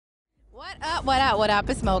What up, what up, what up?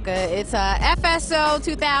 It's Mocha. It's FSO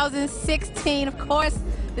 2016. Of course,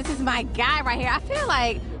 this is my guy right here. I feel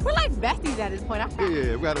like we're like besties at this point.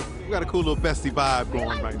 Yeah, we got a cool little bestie vibe going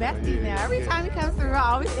like right now. Besties now. Every time he comes through,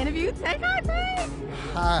 I always interview. Say hi, Craig.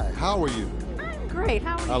 Hi, how are you? I'm great.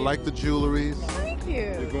 How are you? I like the jewelries. Thank you.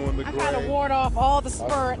 You're going the I gray. try to ward off all the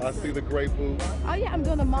spurts. I see the gray boots. Oh yeah, I'm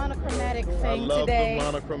doing the monochromatic thing I love today. the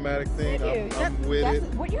monochromatic thing. Thank you. I'm with that's it.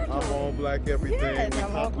 what you're doing. I'm on black everything. Yes,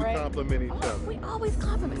 we compliment each other. We always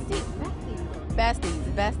compliment. See,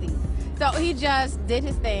 besties. So he just did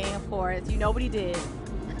his thing, of course. You know what he did.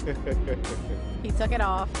 He took it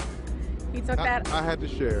off. He took that. I had to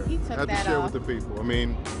share. He took I had that to share off. with the people. I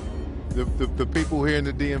mean, the people here in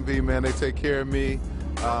the DMV, man, they take care of me.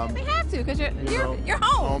 They have to, because you're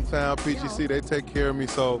home. Hometown, PGC, they take care of me.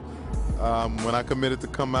 So when I committed to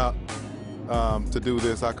come out to do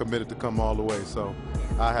this, I committed to come all the way. So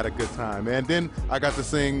I had a good time. And then I got to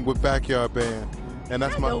sing with Backyard Band. And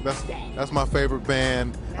that's my favorite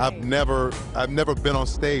band. Nice. I've never been on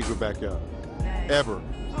stage with Backyard. Nice. Ever.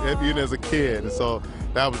 Even as a kid. And so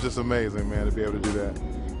that was just amazing, man, to be able to do that.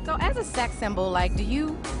 So as a sex symbol, like, do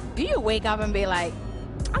you wake up and be like,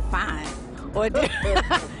 I'm fine? Or do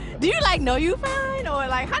you like know you fine? Or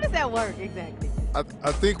like, how does that work exactly?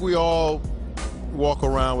 I think we all walk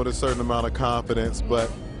around with a certain amount of confidence,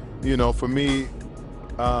 but you know, for me,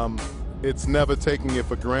 it's never taking it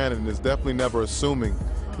for granted, and it's definitely never assuming.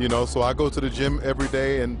 You know, so I go to the gym every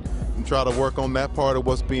day and try to work on that part of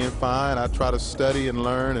what's being fine. I try to study and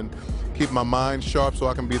learn and keep my mind sharp so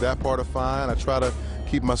I can be that part of fine. I try to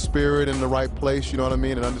keep my spirit in the right place, you know what I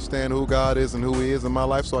mean, and understand who God is and who He is in my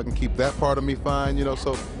life so I can keep that part of me fine, you know.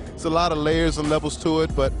 So it's a lot of layers and levels to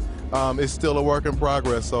it, but it's still a work in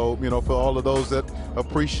progress. So, you know, for all of those that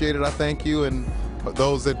appreciate it, I thank you, and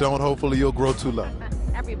those that don't, hopefully you'll grow to love.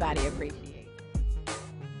 Everybody appreciates it.